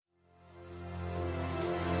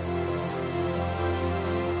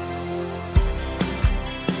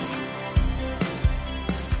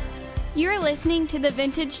You are listening to the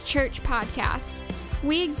Vintage Church Podcast.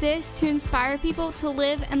 We exist to inspire people to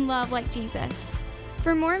live and love like Jesus.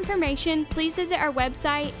 For more information, please visit our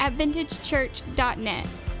website at vintagechurch.net.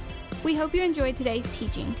 We hope you enjoyed today's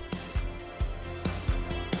teaching.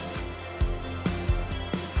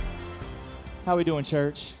 How we doing,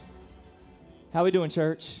 church? How we doing,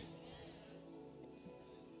 church?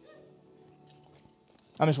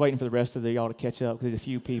 I'm just waiting for the rest of y'all to catch up because there's a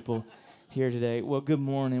few people here today. Well, good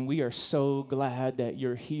morning. We are so glad that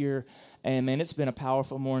you're here. And, man, it's been a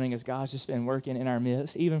powerful morning as God's just been working in our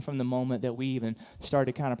midst, even from the moment that we even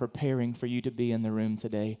started kind of preparing for you to be in the room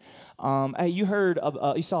today. Hey, you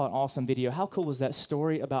saw an awesome video. How cool was that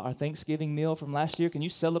story about our Thanksgiving meal from last year? Can you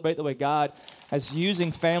celebrate the way God is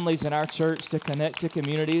using families in our church to connect to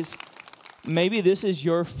communities? Maybe this is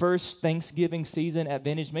your first Thanksgiving season at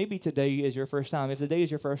Vintage. Maybe today is your first time. If today is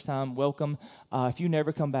your first time, welcome. If you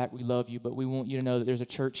never come back, we love you, but we want you to know that there's a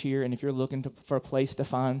church here, and if you're looking for a place to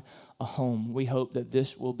find a home, we hope that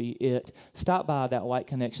this will be it. Stop by that White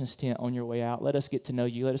Connections tent on your way out. Let us get to know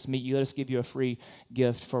you. Let us meet you. Let us give you a free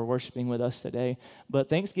gift for worshiping with us today. But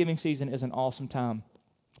Thanksgiving season is an awesome time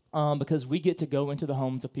because we get to go into the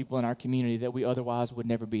homes of people in our community that we otherwise would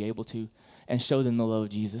never be able to and show them the love of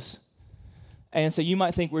Jesus. And so you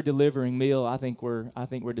might think we're delivering meal. I think we're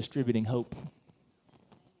distributing hope.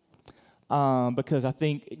 Because I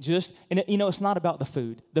think it's not about the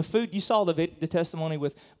food. The food, you saw the testimony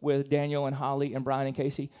with Daniel and Holly and Brian and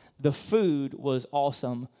Casey. The food was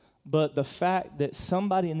awesome, but the fact that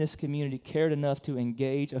somebody in this community cared enough to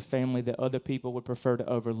engage a family that other people would prefer to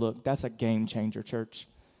overlook, that's a game changer, church.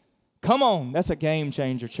 Come on, that's a game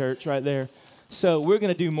changer, church, right there. So we're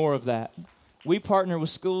going to do more of that. We partner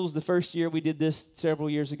with schools. The first year we did this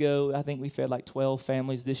several years ago, I think we fed like 12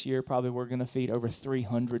 families. This year probably we're going to feed over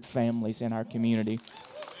 300 families in our community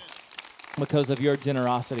because of your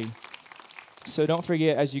generosity. So don't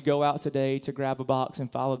forget as you go out today to grab a box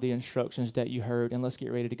and follow the instructions that you heard, and let's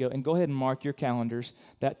get ready to go. And go ahead and mark your calendars.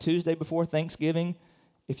 That Tuesday before Thanksgiving,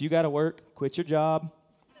 if you got to work, quit your job.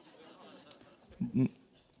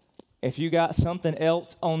 If you got something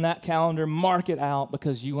else on that calendar, mark it out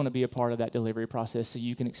because you want to be a part of that delivery process so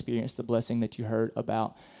you can experience the blessing that you heard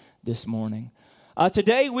about this morning.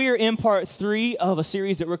 Today, we are in part 3 of a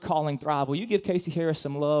series that we're calling Thrive. Will you give Casey Harris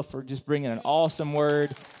some love for just bringing an awesome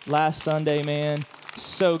word last Sunday, man?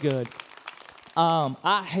 So good.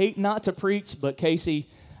 I hate not to preach, but Casey,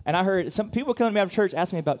 and I heard some people coming out of church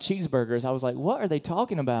asking me about cheeseburgers. I was like, what are they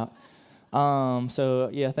talking about?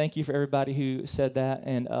 Thank you for everybody who said that,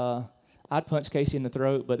 and I'd punch Casey in the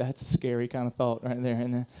throat, but that's a scary kind of thought right there,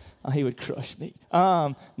 and he would crush me.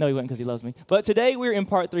 No, he wouldn't because he loves me. But today we're in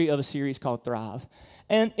part 3 of a series called Thrive,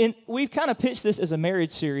 and we've kind of pitched this as a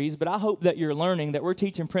marriage series, but I hope that you're learning that we're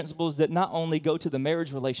teaching principles that not only go to the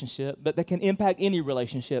marriage relationship, but that can impact any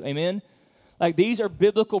relationship, amen? Like these are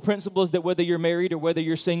biblical principles that whether you're married or whether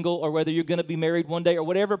you're single or whether you're going to be married one day or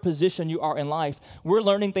whatever position you are in life, we're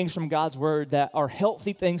learning things from God's word that are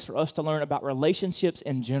healthy things for us to learn about relationships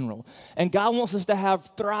in general. And God wants us to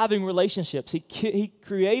have thriving relationships. He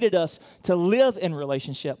created us to live in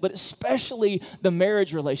relationship, but especially the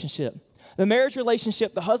marriage relationship. The marriage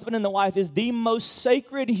relationship, the husband and the wife, is the most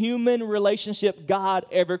sacred human relationship God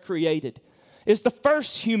ever created. It's the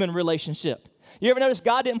first human relationship. You ever notice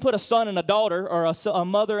God didn't put a son and a daughter or a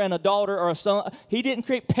mother and a daughter or a son? He didn't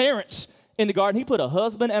create parents in the garden. He put a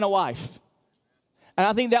husband and a wife. And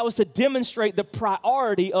I think that was to demonstrate the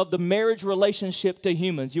priority of the marriage relationship to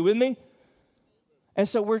humans. You with me? And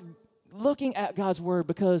so we're looking at God's word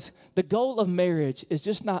because the goal of marriage is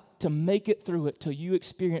just not to make it through it till you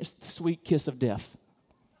experience the sweet kiss of death.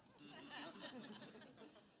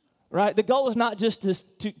 Right? The goal is not just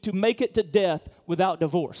to make it to death without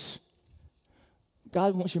divorce.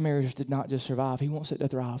 God wants your marriage to not just survive. He wants it to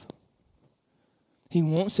thrive. He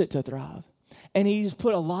wants it to thrive. And he's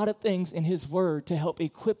put a lot of things in his word to help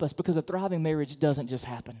equip us because a thriving marriage doesn't just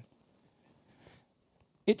happen.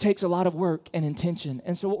 It takes a lot of work and intention.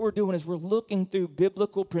 And so what we're doing is we're looking through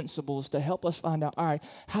biblical principles to help us find out, all right,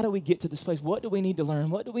 how do we get to this place? What do we need to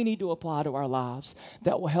learn? What do we need to apply to our lives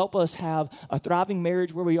that will help us have a thriving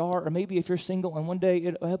marriage where we are? Or maybe if you're single and one day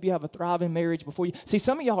it'll help you have a thriving marriage before you. See,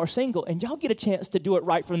 some of y'all are single and y'all get a chance to do it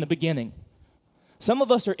right from the beginning. Some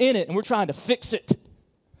of us are in it and we're trying to fix it.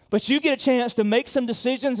 But you get a chance to make some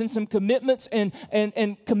decisions and some commitments and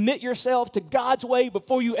commit yourself to God's way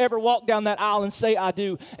before you ever walk down that aisle and say, I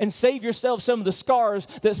do, and save yourself some of the scars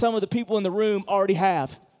that some of the people in the room already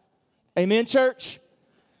have. Amen, church?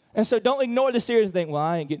 And so don't ignore the series and think, well,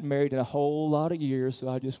 I ain't getting married in a whole lot of years, so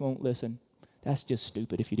I just won't listen. That's just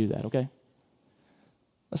stupid if you do that, okay?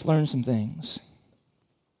 Let's learn some things.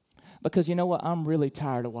 Because you know what? I'm really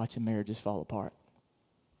tired of watching marriages fall apart.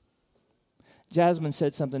 Jasmine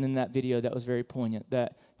said something in that video that was very poignant,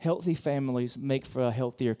 that healthy families make for a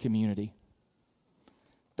healthier community.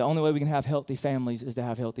 The only way we can have healthy families is to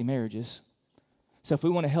have healthy marriages. So if we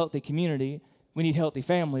want a healthy community, we need healthy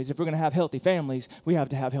families. If we're going to have healthy families, we have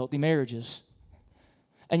to have healthy marriages.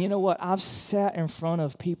 And you know what? I've sat in front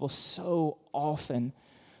of people so often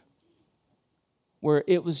where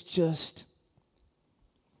it was just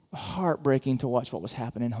heartbreaking to watch what was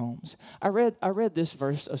happening in homes. I read this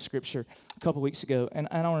verse of scripture a couple weeks ago, and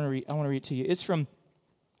I want to read it to you. It's from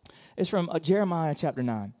Jeremiah chapter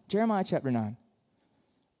 9. Jeremiah chapter 9,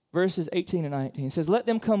 verses 18 and 19. It says, "Let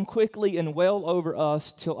them come quickly and wail over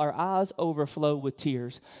us till our eyes overflow with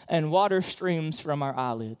tears, and water streams from our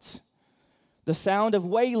eyelids. The sound of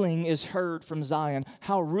wailing is heard from Zion.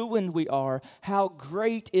 How ruined we are. How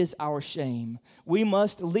great is our shame. We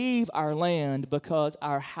must leave our land because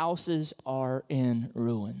our houses are in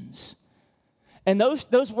ruins." And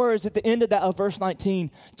those words at the end of that of verse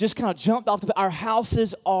 19 just kind of jumped off our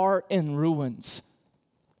houses are in ruins.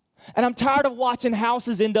 And I'm tired of watching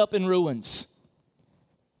houses end up in ruins.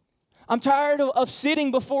 I'm tired of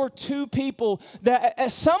sitting before two people that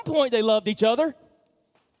at some point they loved each other.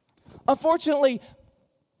 Unfortunately,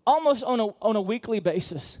 almost on a weekly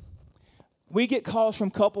basis, we get calls from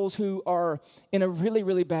couples who are in a really,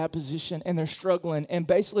 really bad position and they're struggling, and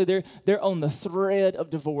basically they're on the thread of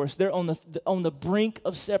divorce. They're on the brink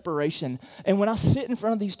of separation. And when I sit in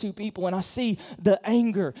front of these two people and I see the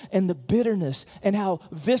anger and the bitterness and how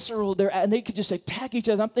visceral they're at, and they could just attack each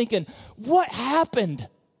other, I'm thinking, what happened?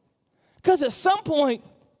 Because at some point,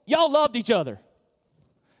 y'all loved each other.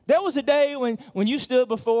 There was a day when you stood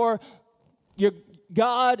before your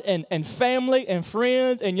God and family and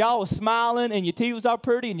friends, and y'all was smiling, and your teeth was all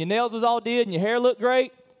pretty, and your nails was all did, and your hair looked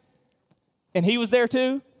great, and he was there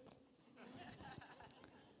too.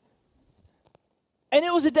 And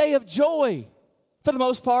it was a day of joy for the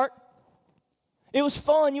most part. It was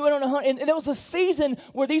fun. You went on a hunt, and there was a season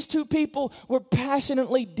where these two people were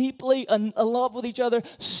passionately, deeply in love with each other,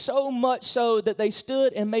 so much so that they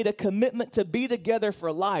stood and made a commitment to be together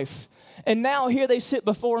for life. And now here they sit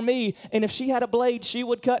before me, and if she had a blade, she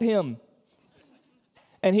would cut him.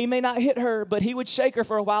 And he may not hit her, but he would shake her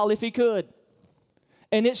for a while if he could.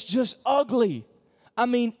 And it's just ugly. I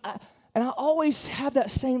mean, I always have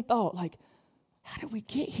that same thought, like, how did we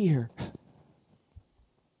get here?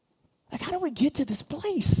 Like, how do we get to this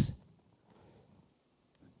place?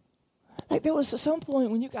 Like, there was some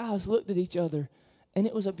point when you guys looked at each other, and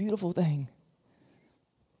it was a beautiful thing.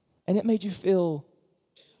 And it made you feel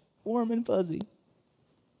warm and fuzzy.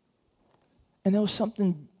 And there was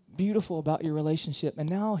something beautiful about your relationship. And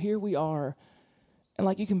now here we are, and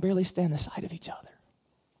like you can barely stand the sight of each other.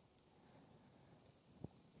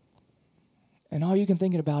 And all you can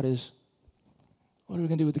think about is, what are we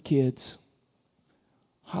going to do with the kids?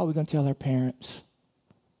 How are we going to tell our parents?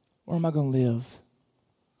 Where am I going to live?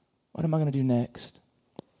 What am I going to do next?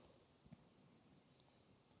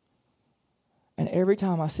 And every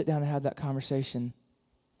time I sit down and have that conversation,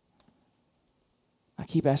 I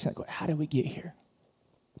keep asking, how did we get here?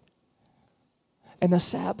 And the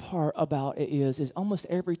sad part about it is almost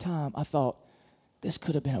every time I thought, this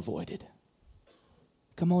could have been avoided.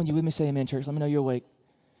 Come on, you with me? Say amen, church. Let me know you're awake.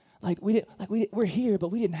 We're here, but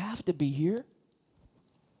we didn't have to be here.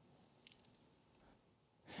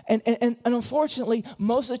 And unfortunately,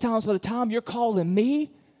 most of the times, by the time you're calling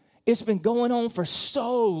me, it's been going on for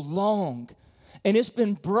so long. And it's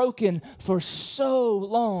been broken for so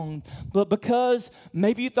long. But because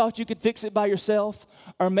maybe you thought you could fix it by yourself,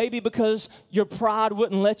 or maybe because your pride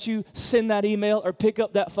wouldn't let you send that email or pick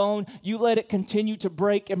up that phone, you let it continue to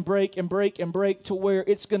break and break and break and break to where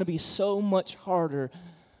it's going to be so much harder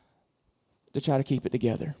to try to keep it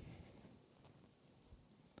together.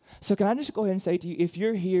 So can I just go ahead and say to you, if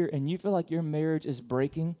you're here and you feel like your marriage is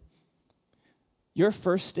breaking, your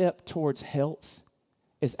first step towards health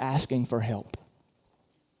is asking for help.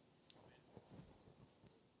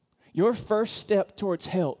 Your first step towards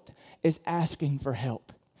health is asking for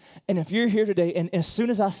help. And if you're here today, and as soon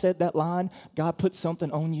as I said that line, God put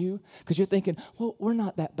something on you, because you're thinking, well, we're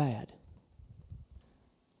not that bad.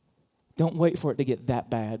 Don't wait for it to get that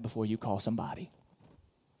bad before you call somebody.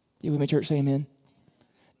 You with me, church? Say amen.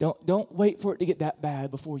 Don't wait for it to get that bad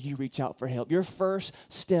before you reach out for help. Your first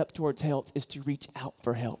step towards health is to reach out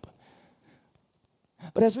for help.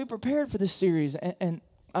 But as we prepared for this series, and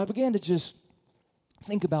I began to just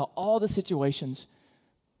think about all the situations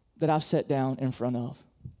that I've sat down in front of.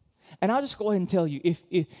 And I'll just go ahead and tell you,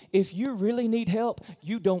 if you really need help,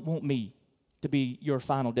 you don't want me to be your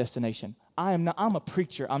final destination. I'm a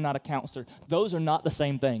preacher. I'm not a counselor. Those are not the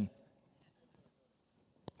same thing.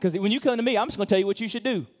 Because when you come to me, I'm just going to tell you what you should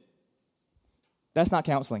do. That's not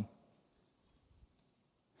counseling.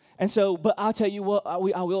 And so, but I'll tell you what I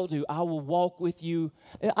will do. I will walk with you.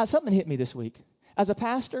 Something hit me this week. As a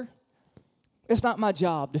pastor, it's not my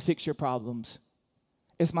job to fix your problems.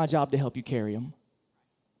 It's my job to help you carry them.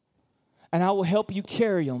 And I will help you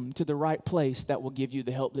carry them to the right place that will give you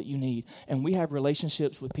the help that you need. And we have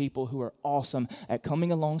relationships with people who are awesome at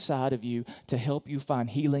coming alongside of you to help you find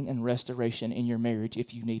healing and restoration in your marriage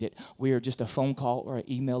if you need it. We are just a phone call or an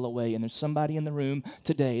email away. And there's somebody in the room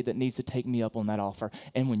today that needs to take me up on that offer.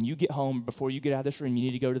 And when you get home, before you get out of this room, you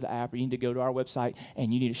need to go to the app or you need to go to our website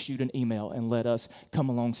and you need to shoot an email and let us come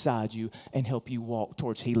alongside you and help you walk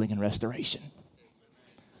towards healing and restoration.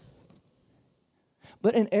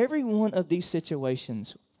 But in every one of these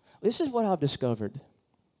situations, this is what I've discovered.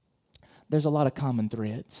 There's a lot of common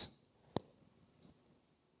threads.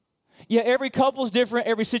 Yeah, every couple's different.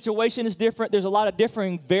 Every situation is different. There's a lot of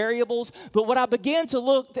differing variables. But what I began to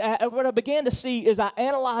look at, what I began to see is I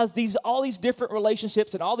analyzed all these different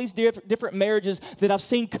relationships and all these different marriages that I've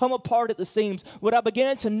seen come apart at the seams. What I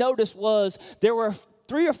began to notice was there were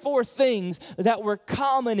 3 or 4 things that were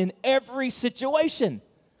common in every situation.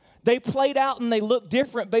 They played out and they looked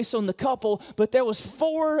different based on the couple, but there was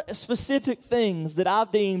 4 specific things that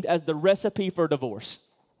I've deemed as the recipe for divorce.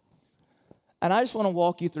 And I just want to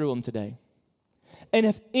walk you through them today. And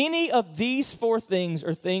if any of these 4 things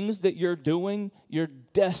are things that you're doing, you're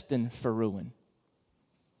destined for ruin.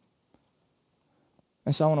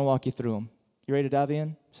 And so I want to walk you through them. You ready to dive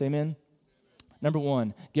in? Say amen. Number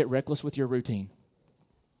 1, get reckless with your routine.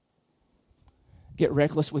 Get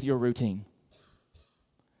reckless with your routine.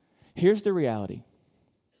 Here's the reality.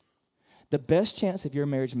 The best chance of your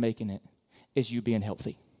marriage making it is you being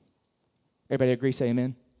healthy. Everybody agree? Say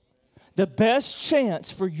amen. The best chance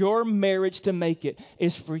for your marriage to make it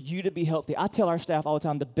is for you to be healthy. I tell our staff all the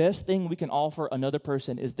time, the best thing we can offer another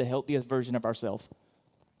person is the healthiest version of ourselves.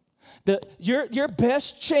 Your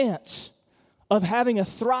best chance of having a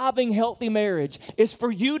thriving, healthy marriage is for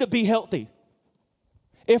you to be healthy.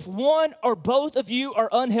 If one or both of you are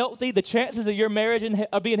unhealthy, the chances of your marriage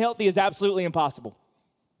of being healthy is absolutely impossible.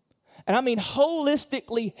 And I mean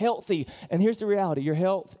holistically healthy. And here's the reality. Your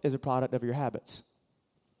health is a product of your habits.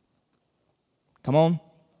 Come on.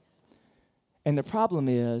 And the problem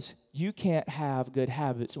is you can't have good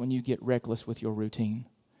habits when you get reckless with your routine.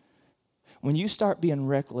 When you start being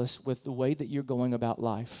reckless with the way that you're going about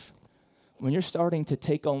life, when you're starting to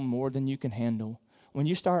take on more than you can handle, when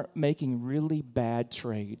you start making really bad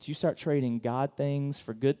trades, you start trading God things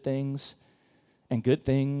for good things and good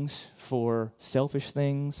things for selfish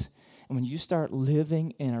things. And when you start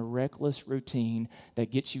living in a reckless routine that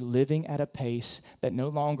gets you living at a pace that no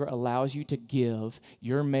longer allows you to give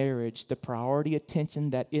your marriage the priority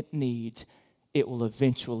attention that it needs, it will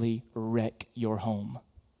eventually wreck your home.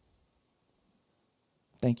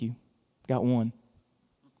 Thank you. Got one.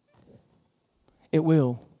 It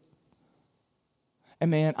will. And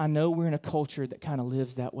man, I know we're in a culture that kind of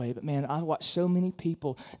lives that way, but man, I watch so many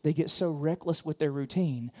people, they get so reckless with their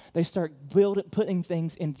routine. They start putting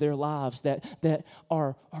things into their lives that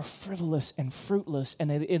are frivolous and fruitless,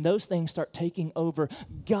 and those things start taking over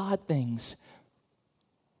God things,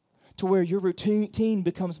 to where your routine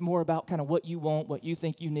becomes more about kind of what you want, what you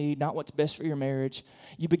think you need, not what's best for your marriage.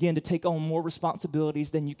 You begin to take on more responsibilities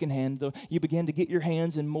than you can handle. You begin to get your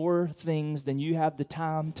hands in more things than you have the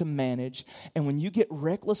time to manage. And when you get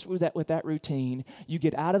reckless with that routine, you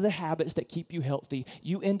get out of the habits that keep you healthy.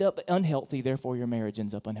 You end up unhealthy, therefore your marriage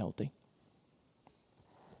ends up unhealthy.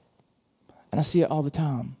 And I see it all the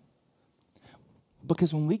time.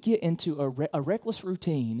 Because when we get into a reckless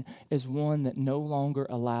routine is one that no longer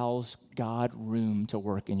allows God room to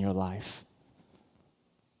work in your life.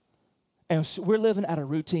 And so we're living at a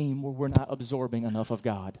routine where we're not absorbing enough of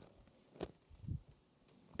God.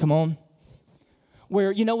 Come on.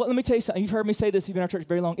 Where, you know what, let me tell you something. You've heard me say this, you've been in our church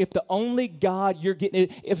very long. If the only God you're getting,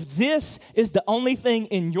 if this is the only thing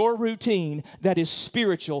in your routine that is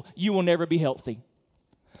spiritual, you will never be healthy.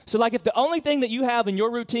 So like if the only thing that you have in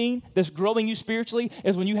your routine that's growing you spiritually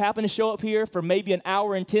is when you happen to show up here for maybe an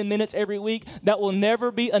hour and 10 minutes every week, that will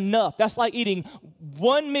never be enough. That's like eating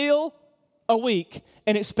one meal a week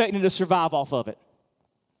and expecting to survive off of it.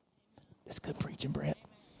 That's good preaching, Brett.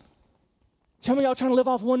 Some of y'all trying to live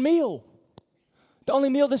off one meal. The only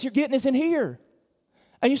meal that you're getting is in here.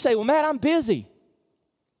 And you say, well, Matt, I'm busy.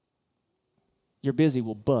 Your busy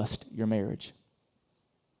will bust your marriage.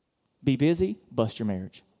 Be busy, bust your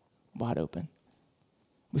marriage. Wide open.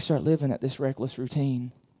 We start living at this reckless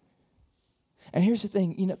routine. And here's the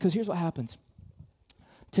thing, because here's what happens.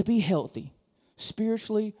 To be healthy,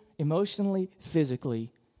 spiritually, emotionally,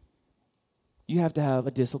 physically, you have to have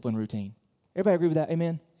a disciplined routine. Everybody agree with that?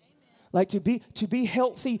 Amen? Like to be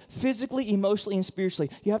healthy physically, emotionally, and spiritually,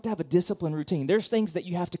 you have to have a disciplined routine. There's things that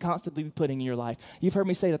you have to constantly be putting in your life. You've heard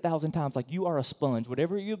me say it 1,000 times, like you are a sponge.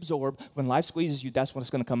 Whatever you absorb, when life squeezes you, that's what's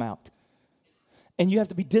going to come out. And you have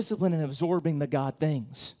to be disciplined in absorbing the God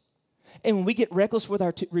things. And when we get reckless with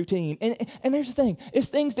our routine, and there's the thing, it's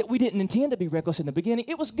things that we didn't intend to be reckless in the beginning.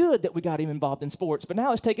 It was good that we got him involved in sports, but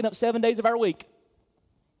now it's taking up 7 days of our week.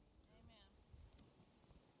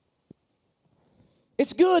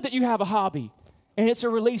 It's good that you have a hobby, and it's a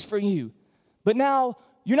release for you. But now,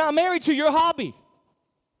 you're not married to your hobby.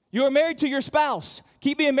 You are married to your spouse.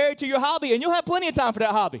 Keep being married to your hobby, and you'll have plenty of time for that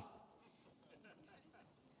hobby.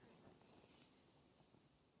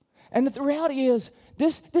 And the reality is,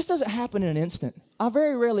 this doesn't happen in an instant. I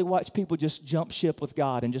very rarely watch people just jump ship with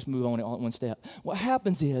God and just move on at one step. What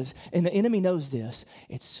happens is, and the enemy knows this,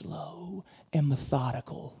 it's slow and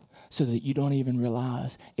methodical so that you don't even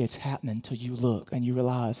realize it's happening until you look and you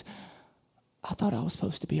realize, I thought I was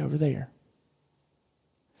supposed to be over there.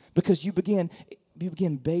 Because you begin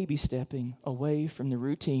baby stepping away from the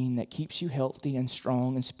routine that keeps you healthy and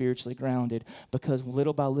strong and spiritually grounded, because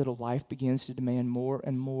little by little life begins to demand more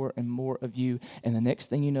and more and more of you. And the next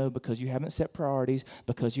thing you know, because you haven't set priorities,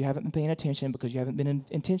 because you haven't been paying attention, because you haven't been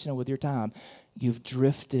intentional with your time, you've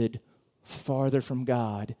drifted farther from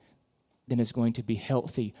God than is going to be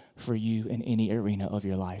healthy for you in any arena of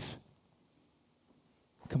your life.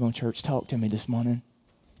 Come on, church, talk to me this morning.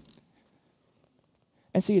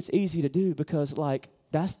 And see, it's easy to do because,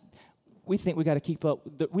 we think we got to keep up.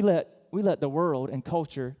 We let the world and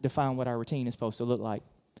culture define what our routine is supposed to look like.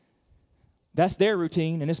 That's their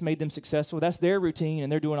routine, and it's made them successful. That's their routine,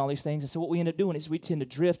 and they're doing all these things. And so what we end up doing is we tend to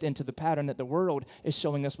drift into the pattern that the world is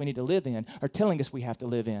showing us we need to live in, or telling us we have to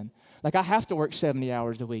live in. Like, I have to work 70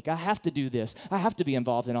 hours a week. I have to do this. I have to be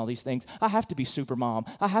involved in all these things. I have to be super mom.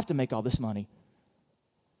 I have to make all this money.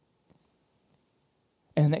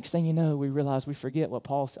 And the next thing you know, we realize we forget what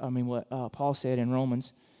Paul said in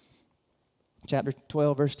Romans chapter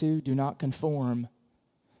 12, verse 2, do not conform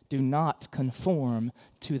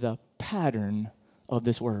to the pattern of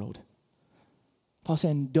this world. Paul's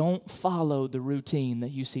saying, don't follow the routine that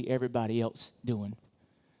you see everybody else doing.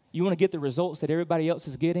 You want to get the results that everybody else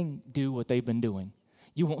is getting, do what they've been doing.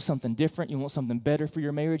 You want something different, you want something better for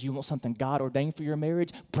your marriage, you want something God ordained for your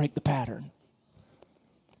marriage, break the pattern.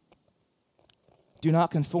 Do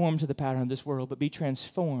not conform to the pattern of this world, but be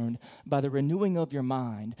transformed by the renewing of your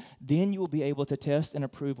mind. Then you will be able to test and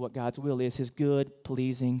approve what God's will is, his good,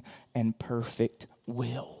 pleasing, and perfect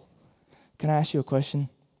will. Can I ask you a question?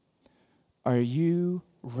 Are you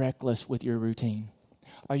reckless with your routine?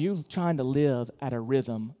 Are you trying to live at a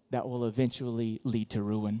rhythm that will eventually lead to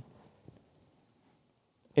ruin?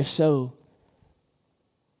 If so,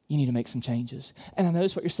 you need to make some changes. And I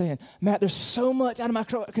notice what you're saying. Matt, there's so much out of my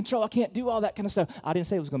control. I can't do all that kind of stuff. I didn't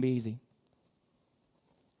say it was going to be easy.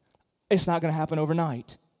 It's not going to happen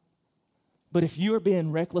overnight. But if you are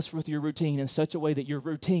being reckless with your routine in such a way that your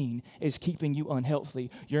routine is keeping you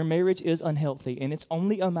unhealthy, your marriage is unhealthy, and it's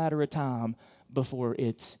only a matter of time before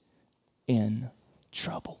it's in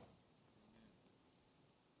trouble.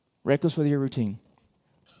 Reckless with your routine.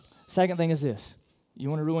 Second thing is this. You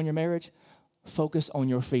want to ruin your marriage? Focus on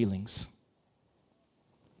your feelings.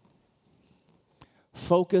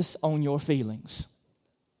 Focus on your feelings.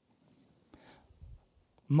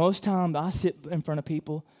 Most times I sit in front of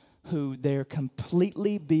people who they're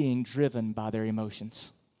completely being driven by their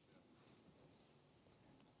emotions.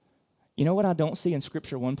 You know what I don't see in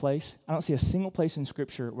Scripture one place? I don't see a single place in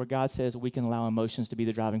Scripture where God says we can allow emotions to be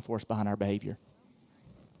the driving force behind our behavior.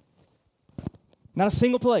 Not a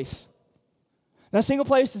single place. Not a single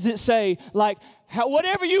place does it say,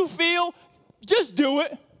 whatever you feel, just do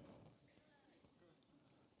it.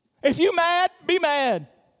 If you're mad, be mad.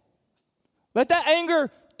 Let that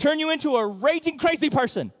anger turn you into a raging crazy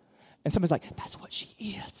person. And somebody's like, that's what she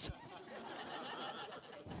is.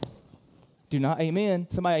 Do not amen.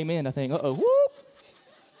 Somebody amen, I think. Uh-oh, whoop.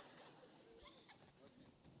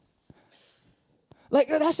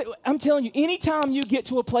 I'm telling you, anytime you get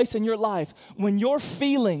to a place in your life when your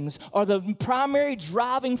feelings are the primary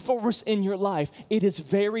driving force in your life, it is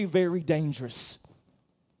very, very dangerous.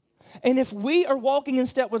 And if we are walking in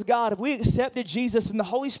step with God, if we accepted Jesus and the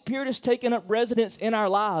Holy Spirit has taken up residence in our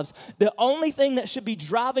lives, the only thing that should be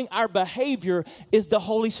driving our behavior is the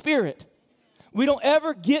Holy Spirit. We don't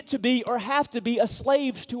ever get to be or have to be a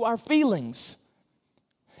slave to our feelings.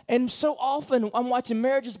 And so often I'm watching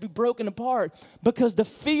marriages be broken apart because the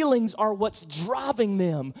feelings are what's driving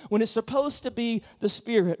them when it's supposed to be the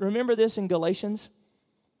Spirit. Remember this in Galatians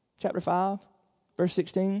chapter 5, verse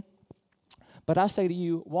 16? But I say to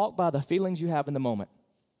you, walk by the feelings you have in the moment.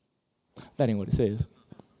 That ain't what it says.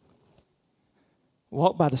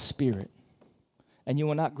 Walk by the Spirit, and you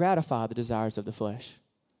will not gratify the desires of the flesh.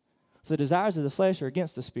 For the desires of the flesh are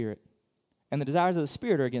against the Spirit, and the desires of the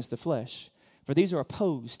Spirit are against the flesh. For these are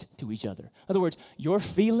opposed to each other. In other words, your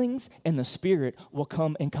feelings and the Spirit will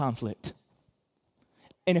come in conflict.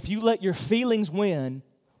 And if you let your feelings win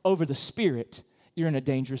over the Spirit, you're in a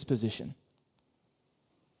dangerous position.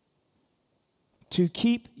 To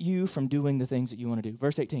keep you from doing the things that you want to do.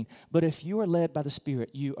 Verse 18, but if you are led by the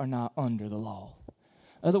Spirit, you are not under the law.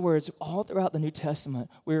 In other words, all throughout the New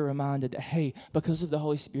Testament, we're reminded that, hey, because of the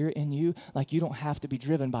Holy Spirit in you, like you don't have to be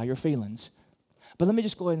driven by your feelings. But let me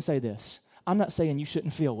just go ahead and say this. I'm not saying you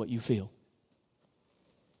shouldn't feel what you feel.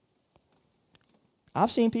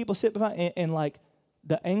 I've seen people sit behind and like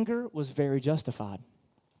the anger was very justified.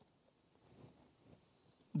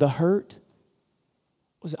 The hurt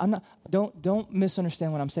was, don't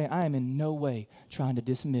misunderstand what I'm saying. I am in no way trying to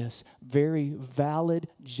dismiss very valid,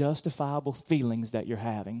 justifiable feelings that you're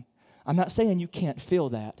having. I'm not saying you can't feel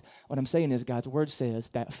that. What I'm saying is God's word says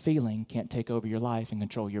that feeling can't take over your life and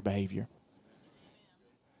control your behavior.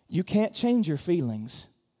 You can't change your feelings,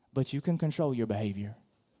 but you can control your behavior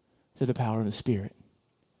through the power of the Spirit.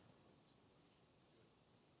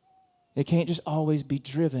 It can't just always be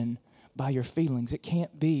driven by your feelings. It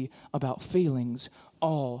can't be about feelings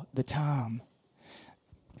all the time.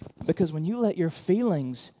 Because when you let your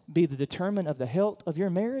feelings be the determinant of the health of your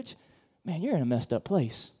marriage, man, you're in a messed up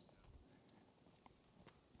place.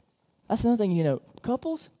 That's another thing,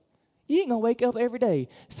 couples, you ain't going to wake up every day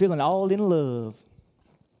feeling all in love.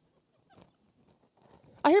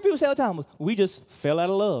 I hear people say all the time, we just fell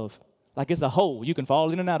out of love. Like it's a hole you can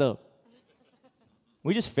fall in and out of.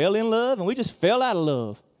 We just fell in love and we just fell out of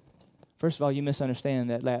love. First of all, you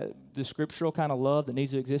misunderstand that the scriptural kind of love that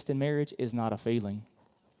needs to exist in marriage is not a feeling.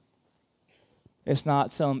 It's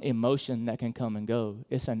not some emotion that can come and go.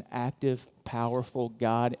 It's an active, powerful,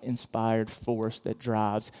 God-inspired force that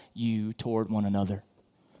drives you toward one another.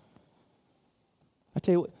 I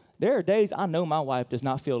tell you what, there are days I know my wife does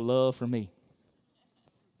not feel love for me.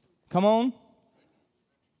 Come on.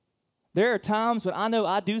 There are times when I know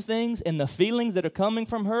I do things and the feelings that are coming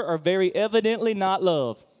from her are very evidently not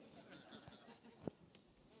love.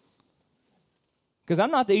 Because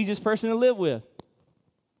I'm not the easiest person to live with.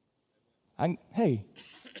 I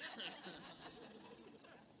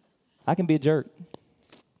can be a jerk.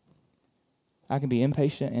 I can be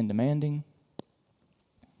impatient and demanding.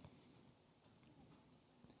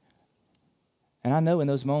 And I know in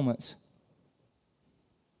those moments,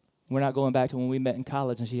 we're not going back to when we met in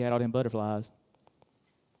college and she had all them butterflies.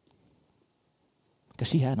 Because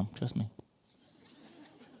she had them, trust me.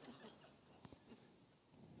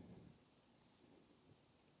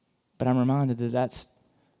 But I'm reminded that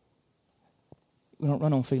we don't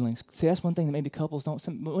run on feelings. See, that's one thing that maybe couples don't.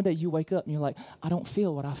 One day you wake up and you're like, I don't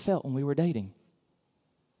feel what I felt when we were dating.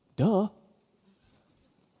 Duh.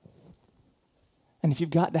 And if you've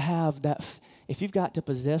got to have that, if you've got to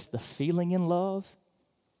possess the feeling in love,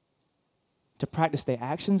 to practice the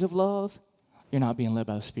actions of love, you're not being led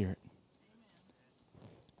by the Spirit.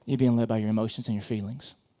 You're being led by your emotions and your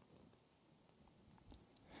feelings.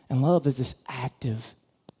 And love is this active,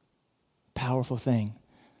 powerful thing.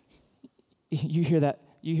 You hear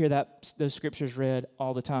that those scriptures read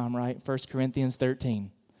all the time, right? 1 Corinthians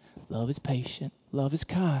 13. Love is patient. Love is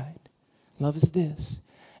kind. Love is this.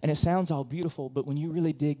 And it sounds all beautiful, but when you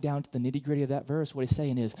really dig down to the nitty-gritty of that verse, what it's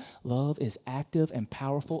saying is love is active and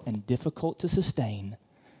powerful and difficult to sustain.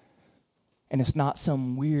 And it's not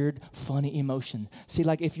some weird, funny emotion. See,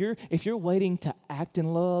 like if you're waiting to act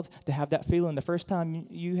in love, to have that feeling the first time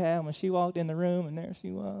you had when she walked in the room and there she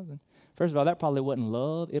was. And first of all, that probably wasn't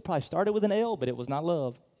love. It probably started with an L, but it was not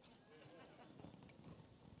love.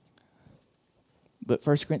 But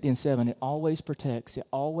 1 Corinthians 7, it always protects, it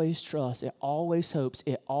always trusts, it always hopes,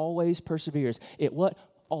 it always perseveres. It what?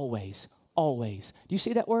 Always. Always. Do you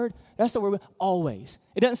see that word? That's the word, always.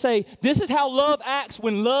 It doesn't say, this is how love acts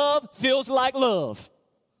when love feels like love.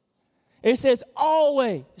 It says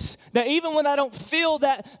always. That even when I don't feel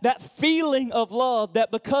that feeling of love,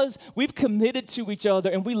 that because we've committed to each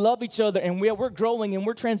other and we love each other and we're growing and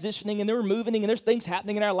we're transitioning and we're moving and there's things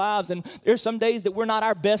happening in our lives and there's some days that we're not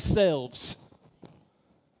our best selves,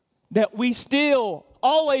 that we still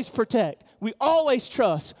always protect, we always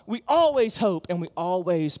trust, we always hope, and we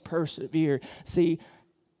always persevere. See,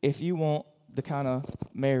 if you want the kind of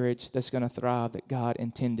marriage that's going to thrive that God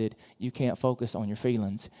intended, you can't focus on your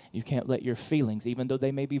feelings. You can't let your feelings, even though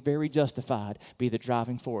they may be very justified, be the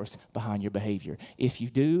driving force behind your behavior. If you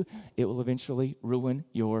do, it will eventually ruin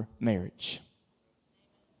your marriage.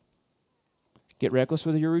 Get reckless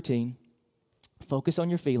with your routine. Focus on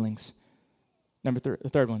your feelings. The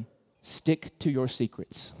third one, stick to your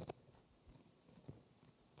secrets.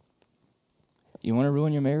 You want to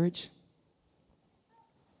ruin your marriage?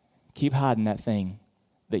 Keep hiding that thing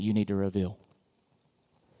that you need to reveal.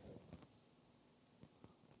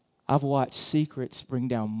 I've watched secrets bring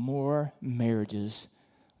down more marriages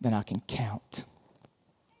than I can count.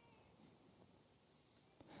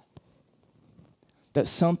 That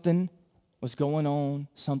something was going on,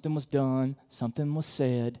 something was done, something was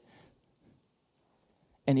said,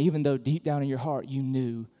 and even though deep down in your heart you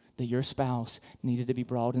knew that your spouse needed to be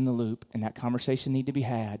brought in the loop and that conversation needed to be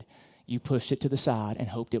had, you pushed it to the side and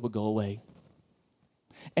hoped it would go away.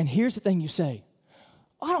 And here's the thing you say,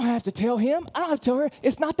 I don't have to tell him, I don't have to tell her,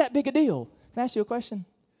 it's not that big a deal. Can I ask you a question?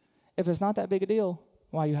 If it's not that big a deal,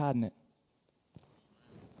 why are you hiding it?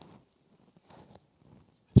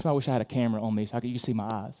 That's why I wish I had a camera on me so you could see my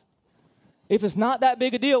eyes. If it's not that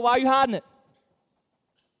big a deal, why are you hiding it?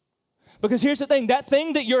 Because here's the thing, that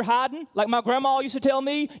thing that you're hiding, like my grandma used to tell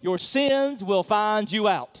me, your sins will find you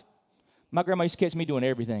out. My grandma used to catch me doing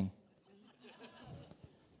everything.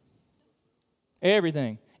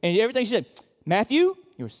 Everything. And everything she said, Matthew,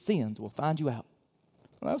 your sins will find you out.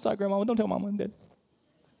 Well, I'm sorry, Grandma, don't tell Mama I'm dead.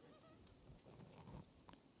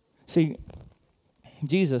 See,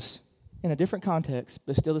 Jesus, in a different context,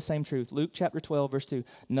 but still the same truth. Luke chapter 12, verse 2,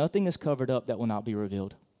 nothing is covered up that will not be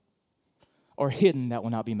revealed, or hidden that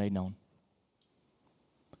will not be made known.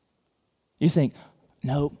 You think,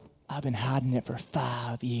 nope, I've been hiding it for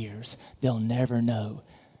 5 years. They'll never know.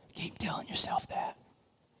 Keep telling yourself that.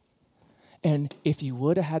 And if you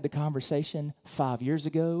would have had the conversation 5 years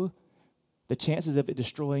ago, the chances of it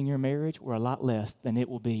destroying your marriage were a lot less than it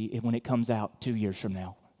will be when it comes out 2 years from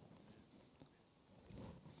now.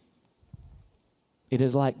 It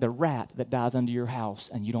is like the rat that dies under your house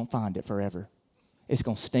and you don't find it forever. It's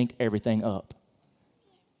going to stink everything up.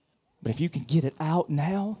 But if you can get it out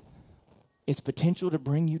now, its potential to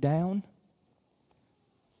bring you down,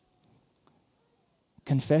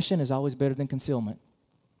 confession is always better than concealment.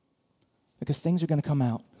 Because things are going to come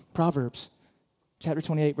out. Proverbs chapter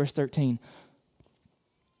 28, verse 13.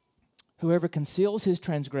 Whoever conceals his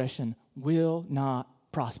transgression will not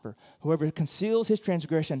prosper. Whoever conceals his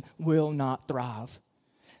transgression will not thrive.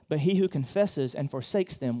 But he who confesses and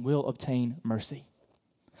forsakes them will obtain mercy.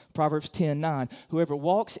 Proverbs 10:9. Whoever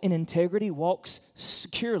walks in integrity walks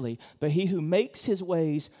securely, but he who makes his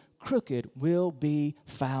ways crooked will be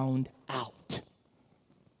found out.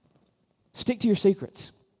 Stick to your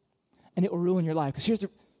secrets, and it will ruin your life. Because here's the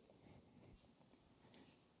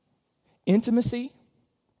intimacy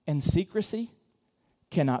and secrecy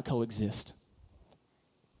cannot coexist.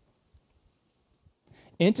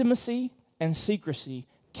 Intimacy and secrecy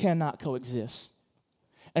cannot coexist.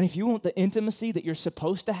 And if you want the intimacy that you're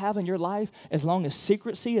supposed to have in your life, as long as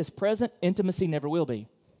secrecy is present, intimacy never will be.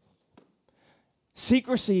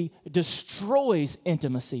 Secrecy destroys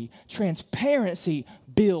intimacy. Transparency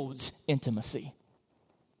builds intimacy.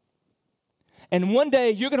 And one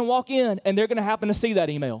day you're going to walk in and they're going to happen to see that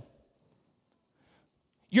email.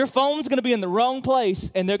 Your phone's going to be in the wrong place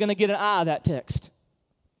and they're going to get an eye of that text.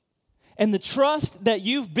 And the trust that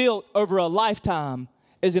you've built over a lifetime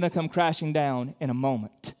is going to come crashing down in a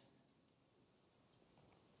moment.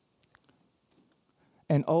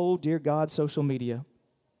 And oh, dear God, social media.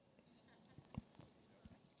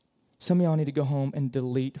 Some of y'all need to go home and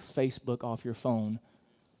delete Facebook off your phone.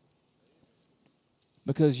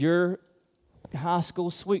 Because your high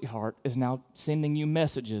school sweetheart is now sending you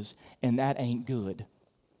messages, and that ain't good.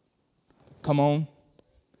 Come on.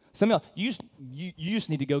 Some of y'all, you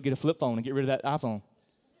just need to go get a flip phone and get rid of that iPhone.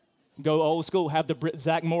 Go old school, have the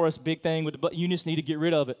Zach Morris big thing with the button. You just need to get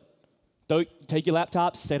rid of it. Take your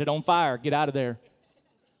laptop, set it on fire, get out of there.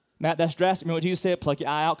 Matt, that's drastic. Remember what Jesus said? Pluck your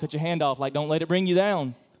eye out, cut your hand off. Like, don't let it bring you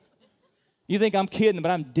down. You think I'm kidding,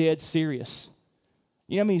 but I'm dead serious.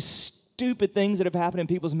 You know how many stupid things that have happened in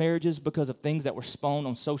people's marriages because of things that were spawned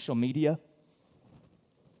on social media?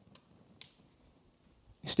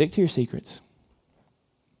 Stick to your secrets.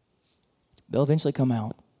 They'll eventually come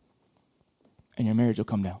out, and your marriage will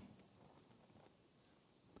come down.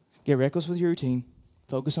 Get reckless with your routine.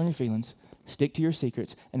 Focus on your feelings. Stick to your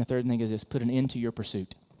secrets. And the third thing is this: put an end to your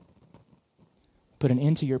pursuit. Put an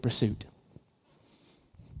end to your pursuit.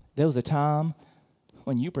 There was a time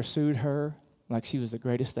when you pursued her like she was the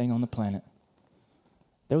greatest thing on the planet.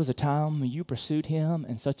 There was a time when you pursued him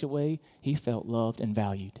in such a way he felt loved and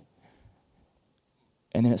valued.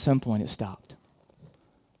 And then at some point it stopped.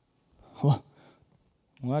 Well,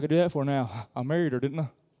 I could do that for now. I married her, didn't I?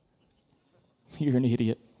 You're an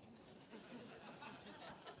idiot.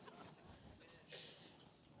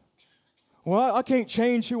 Well, I can't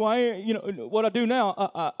change who I am, what I do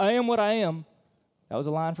now. I am what I am. That was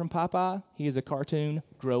a line from Popeye. He is a cartoon.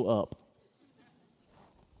 Grow up.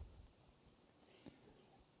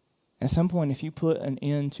 At some point, if you put an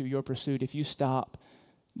end to your pursuit, if you stop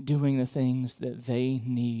doing the things that they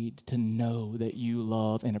need to know that you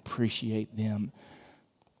love and appreciate them,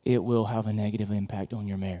 it will have a negative impact on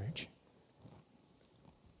your marriage.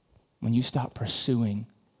 When you stop pursuing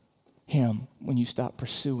him, when you stop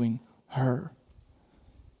pursuing her,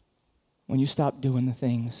 when you stop doing the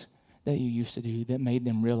things that you used to do that made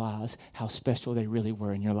them realize how special they really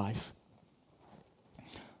were in your life.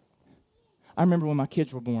 I remember when my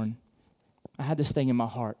kids were born, I had this thing in my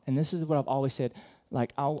heart, and this is what I've always said,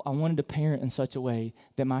 like I wanted to parent in such a way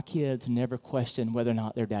that my kids never question whether or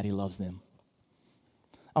not their daddy loves them.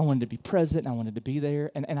 I wanted to be present, I wanted to be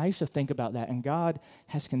there, and I used to think about that, and God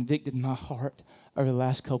has convicted my heart over the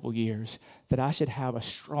last couple years that I should have a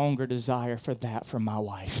stronger desire for that for my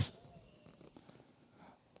wife.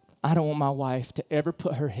 I don't want my wife to ever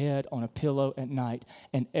put her head on a pillow at night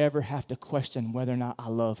and ever have to question whether or not I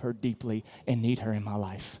love her deeply and need her in my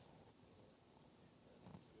life.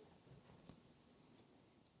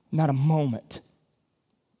 Not a moment.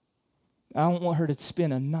 I don't want her to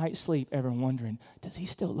spend a night's sleep ever wondering, does he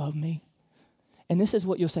still love me? And this is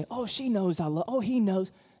what you'll say, oh, she knows I love, oh, he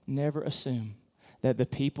knows. Never assume that the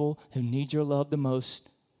people who need your love the most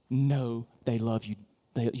know they love you,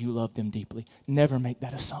 that you love them deeply. Never make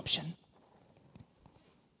that assumption.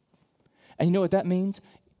 And you know what that means?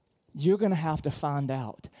 You're going to have to find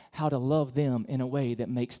out how to love them in a way that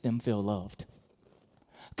makes them feel loved.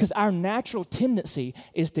 Because our natural tendency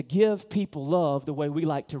is to give people love the way we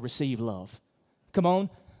like to receive love. Come on.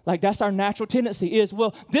 Like that's our natural tendency is,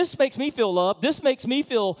 well, this makes me feel loved. This makes me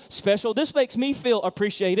feel special. This makes me feel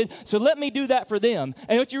appreciated. So let me do that for them.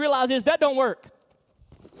 And what you realize is that don't work.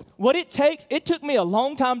 What it takes, it took me a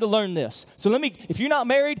long time to learn this. So if you're not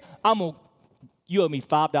married, you owe me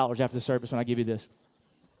 $5 after the service when I give you this.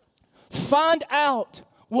 Find out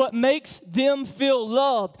what makes them feel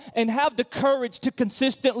loved and have the courage to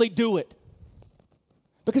consistently do it.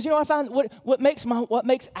 Because I find what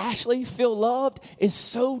makes Ashley feel loved is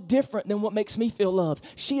so different than what makes me feel loved.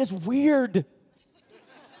 She is weird.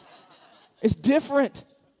 It's different.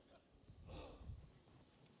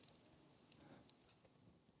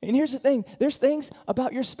 And here's the thing. There's things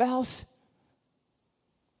about your spouse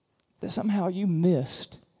that somehow you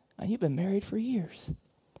missed. Now, you've been married for years.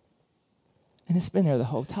 And it's been there the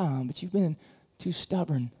whole time, but you've been too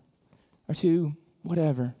stubborn or too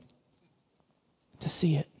whatever to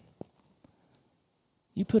see it.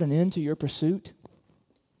 You put an end to your pursuit.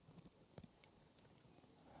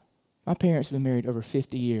 My parents have been married over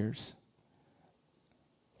 50 years,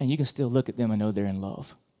 and you can still look at them and know they're in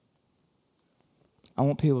love. I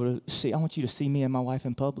want you to see me and my wife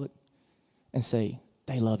in public and say,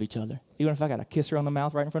 they love each other. Even if I got to kiss her on the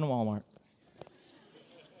mouth right in front of Walmart.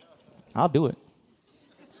 I'll do it.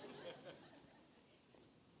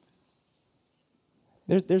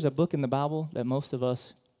 There's a book in the Bible that most of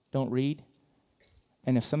us don't read.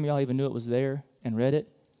 And if some of y'all even knew it was there and read it,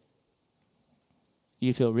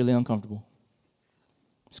 you'd feel really uncomfortable.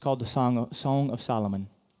 It's called the Song of Solomon.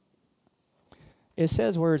 It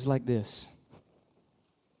says words like this.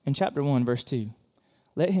 In chapter 1, verse 2,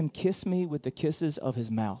 let him kiss me with the kisses of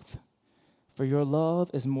his mouth, for your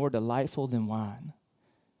love is more delightful than wine.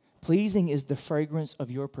 Pleasing is the fragrance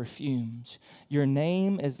of your perfumes. Your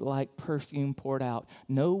name is like perfume poured out.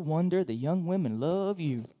 No wonder the young women love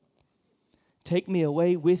you. Take me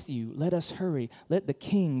away with you. Let us hurry. Let the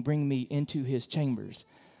king bring me into his chambers.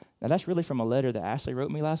 Now, that's really from a letter that Ashley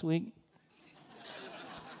wrote me last week.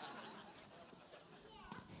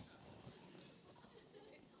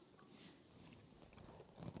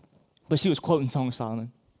 But she was quoting Song of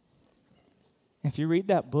Solomon. If you read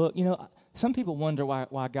that book, some people wonder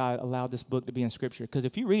why God allowed this book to be in Scripture. Because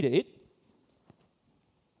if you read it,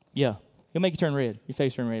 it'll make you turn red. Your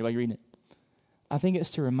face turn red while you're reading it. I think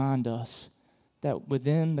it's to remind us that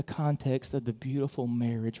within the context of the beautiful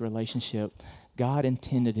marriage relationship, God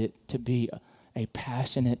intended it to be a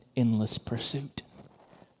passionate, endless pursuit.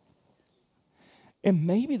 And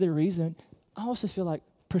maybe the reason, I also feel like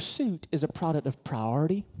pursuit is a product of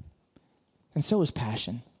priority, and so is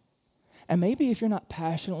passion. And maybe if you're not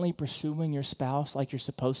passionately pursuing your spouse like you're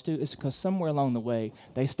supposed to, it's because somewhere along the way,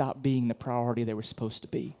 they stopped being the priority they were supposed to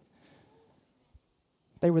be.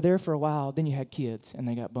 They were there for a while, then you had kids and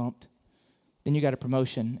they got bumped. Then you got a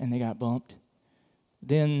promotion and they got bumped.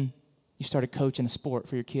 Then you started coaching a sport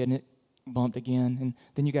for your kid and it bumped again. And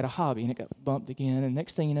then you got a hobby and it got bumped again. And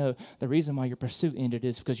next thing you know, the reason why your pursuit ended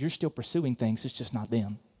is because you're still pursuing things, it's just not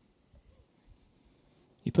them.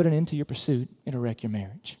 You put an end to your pursuit, it'll wreck your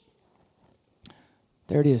marriage.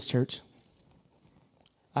 There it is, church.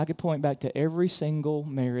 I could point back to every single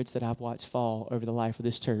marriage that I've watched fall over the life of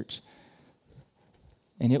this church.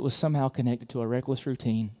 And it was somehow connected to a reckless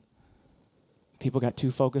routine. People got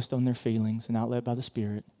too focused on their feelings and not led by the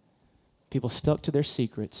Spirit. People stuck to their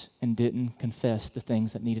secrets and didn't confess the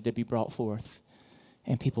things that needed to be brought forth.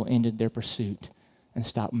 And people ended their pursuit and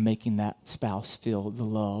stopped making that spouse feel the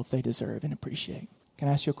love they deserve and appreciate. Can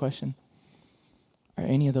I ask you a question? Are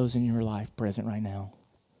any of those in your life present right now?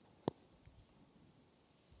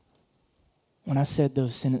 When I said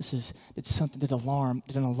those sentences, did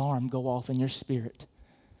an alarm go off in your spirit?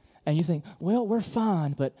 And you think, well, we're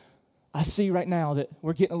fine, but I see right now that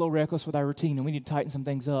we're getting a little reckless with our routine and we need to tighten some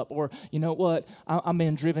things up. Or, you know what, I'm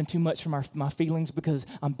being driven too much from my feelings because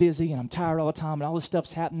I'm busy and I'm tired all the time and all this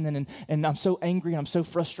stuff's happening and I'm so angry and I'm so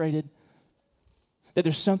frustrated that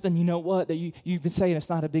there's something, you know what, that you've been saying it's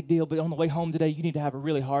not a big deal, but on the way home today, you need to have a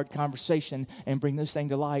really hard conversation and bring this thing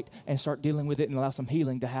to light and start dealing with it and allow some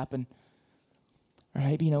healing to happen. Or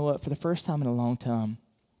maybe, you know what, for the first time in a long time,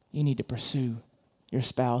 you need to pursue your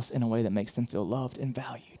spouse in a way that makes them feel loved and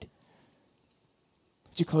valued.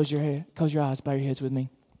 Would you close your eyes, bow your heads with me?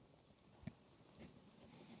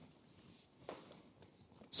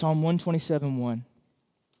 Psalm 127:1.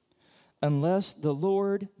 Unless the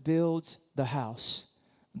Lord builds the house,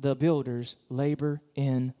 the builders labor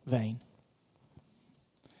in vain.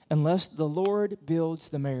 Unless the Lord builds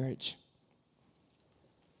the marriage,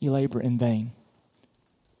 you labor in vain.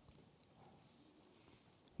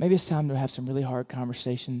 Maybe it's time to have some really hard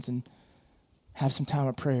conversations and have some time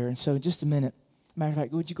of prayer. And so in just a minute, matter of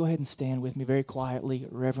fact, would you go ahead and stand with me very quietly,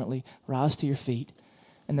 reverently, rise to your feet.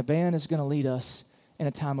 And the band is going to lead us in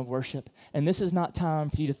a time of worship. And this is not time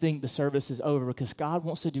for you to think the service is over because God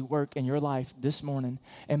wants to do work in your life this morning.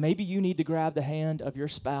 And maybe you need to grab the hand of your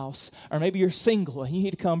spouse, or maybe you're single and you need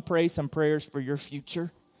to come pray some prayers for your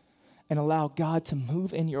future and allow God to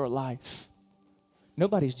move in your life.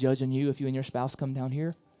 Nobody's judging you if you and your spouse come down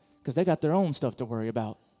here because they got their own stuff to worry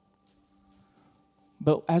about.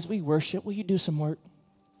 But as we worship, will you do some work?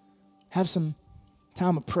 Have some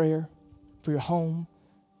time of prayer for your home,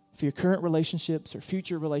 for your current relationships or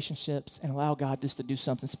future relationships, and allow God just to do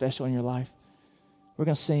something special in your life. We're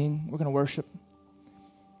going to sing. We're going to worship.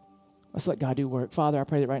 Let's let God do work. Father, I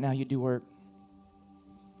pray that right now you do work.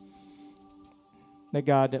 That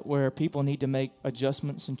God, that where people need to make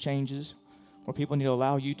adjustments and changes, where people need to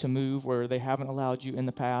allow you to move where they haven't allowed you in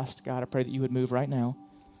the past, God, I pray that you would move right now.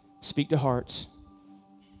 Speak to hearts.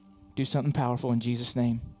 Do something powerful in Jesus'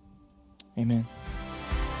 name. Amen.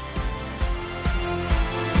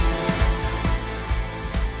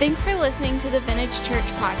 Thanks for listening to the Vintage Church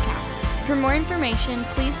podcast. For more information,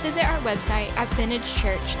 please visit our website at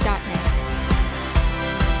vintagechurch.net.